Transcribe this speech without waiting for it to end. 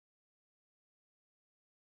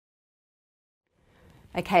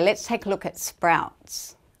Okay, let's take a look at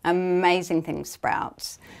sprouts. Amazing things,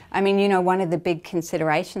 sprouts. I mean, you know, one of the big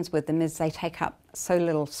considerations with them is they take up so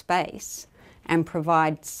little space and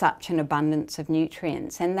provide such an abundance of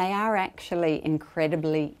nutrients, and they are actually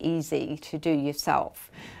incredibly easy to do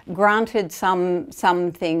yourself. Granted, some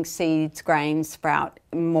things, seeds, grains, sprout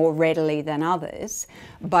more readily than others,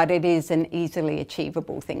 but it is an easily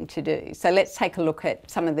achievable thing to do. So let's take a look at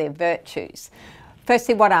some of their virtues.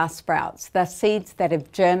 Firstly, what are sprouts? They're seeds that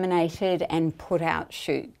have germinated and put out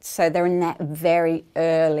shoots. So they're in that very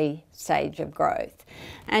early stage of growth.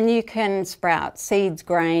 And you can sprout seeds,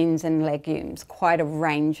 grains and legumes, quite a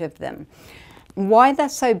range of them. Why they're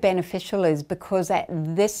so beneficial is because at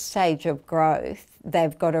this stage of growth,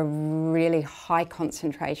 they've got a really high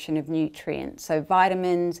concentration of nutrients. So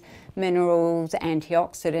vitamins, minerals,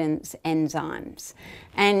 antioxidants, enzymes.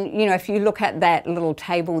 And, you know, if you look at that little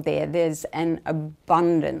table there, there's an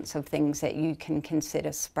abundance of things that you can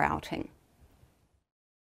consider sprouting.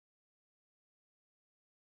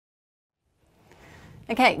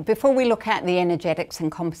 Okay, before we look at the energetics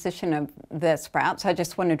and composition of the sprouts, I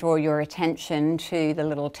just want to draw your attention to the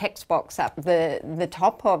little text box up the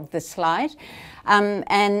top of the slide.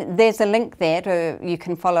 And there's a link there you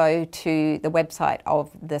can follow to the website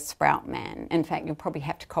of the Sprout Man. In fact, you'll probably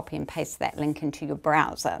have to copy and paste that link into your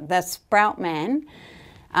browser. The Sprout Man,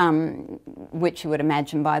 which you would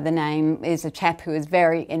imagine by the name, is a chap who is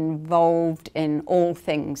very involved in all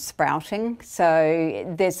things sprouting.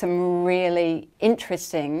 So there's some really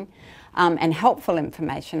interesting and helpful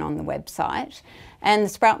information on the website. And the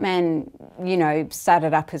Sprout Man, you know,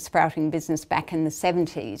 started up his sprouting business back in the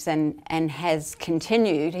 70s and has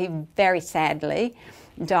continued. He very sadly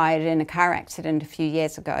died in a car accident a few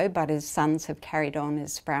years ago, but his sons have carried on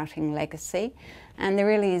his sprouting legacy. And there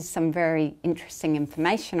really is some very interesting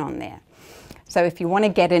information on there. So if you want to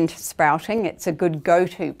get into sprouting, it's a good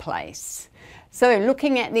go-to place. So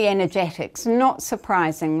looking at the energetics, not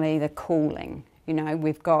surprisingly, the cooling. You know,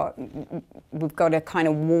 we've got a kind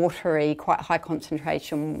of watery, quite high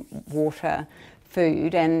concentration water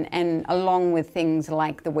food, and along with things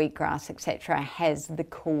like the wheatgrass, etc., has the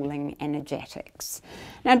cooling energetics.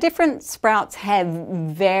 Now, different sprouts have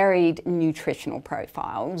varied nutritional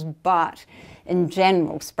profiles, but in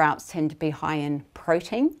general, sprouts tend to be high in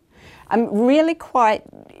protein. Really quite,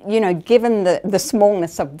 you know, given the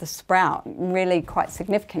smallness of the sprout, really quite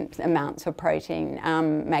significant amounts of protein.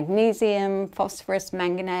 Magnesium, phosphorus,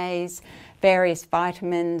 manganese, various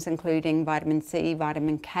vitamins, including vitamin C,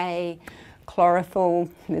 vitamin K, chlorophyll,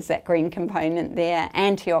 there's that green component there,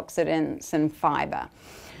 antioxidants and fibre.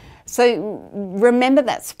 So remember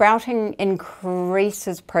that sprouting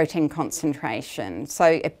increases protein concentration,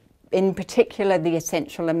 so in particular the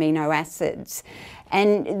essential amino acids.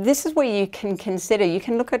 And this is where you can consider, you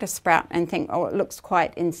can look at a sprout and think, oh, it looks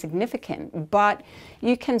quite insignificant, but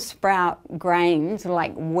you can sprout grains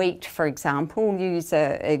like wheat, for example, use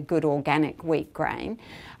a good organic wheat grain,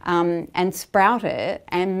 and sprout it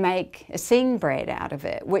and make a seeing bread out of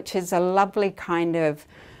it, which is a lovely kind of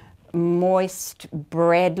moist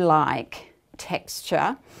bread-like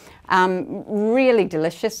texture. Really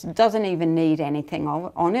delicious, doesn't even need anything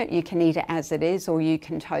on it. You can eat it as it is or you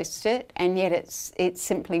can toast it, and yet it's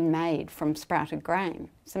simply made from sprouted grain.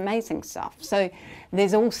 It's amazing stuff. So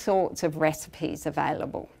there's all sorts of recipes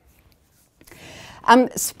available.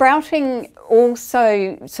 Sprouting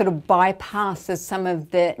also sort of bypasses some of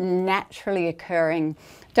the naturally occurring,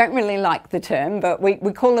 don't really like the term, but we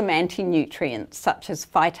call them anti-nutrients, such as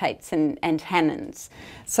phytates and tannins.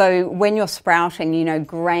 So when you're sprouting, you know,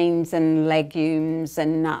 grains and legumes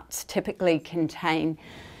and nuts typically contain,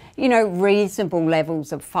 you know, reasonable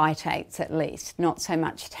levels of phytates at least, not so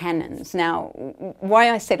much tannins. Now,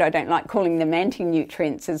 why I said I don't like calling them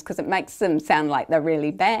anti-nutrients is because it makes them sound like they're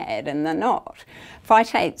really bad, and they're not.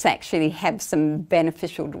 Phytates actually have some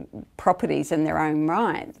beneficial properties in their own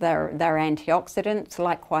right. They're antioxidants,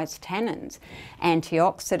 likewise tannins.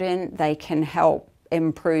 Antioxidant, they can help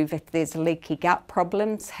improve if there's leaky gut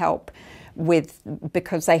problems,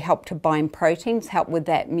 because they help to bind proteins, help with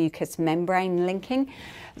that mucous membrane linking.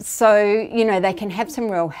 So, you know, they can have some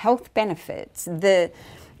real health benefits.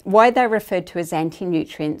 Why they're referred to as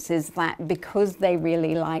anti-nutrients is that because they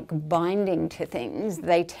really like binding to things,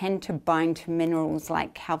 they tend to bind to minerals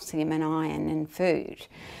like calcium and iron in food.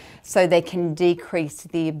 So they can decrease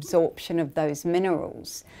the absorption of those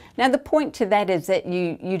minerals. Now the point to that is that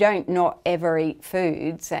you don't not ever eat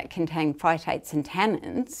foods that contain phytates and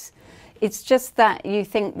tannins. It's just that you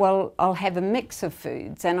think, well, I'll have a mix of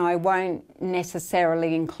foods and I won't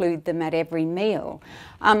necessarily include them at every meal.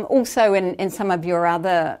 Also in some of your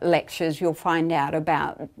other lectures, you'll find out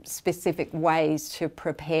about specific ways to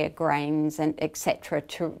prepare grains and etc.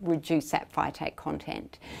 to reduce that phytate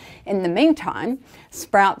content. In the meantime,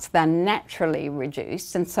 sprouts, they're naturally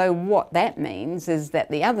reduced, and so what that means is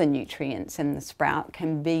that the other nutrients in the sprout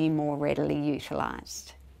can be more readily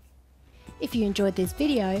utilised. If you enjoyed this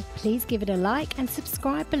video, please give it a like and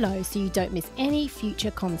subscribe below so you don't miss any future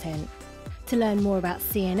content. To learn more about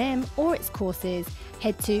CNM or its courses,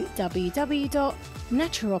 head to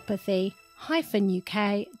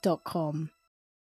www.naturopathy-uk.com.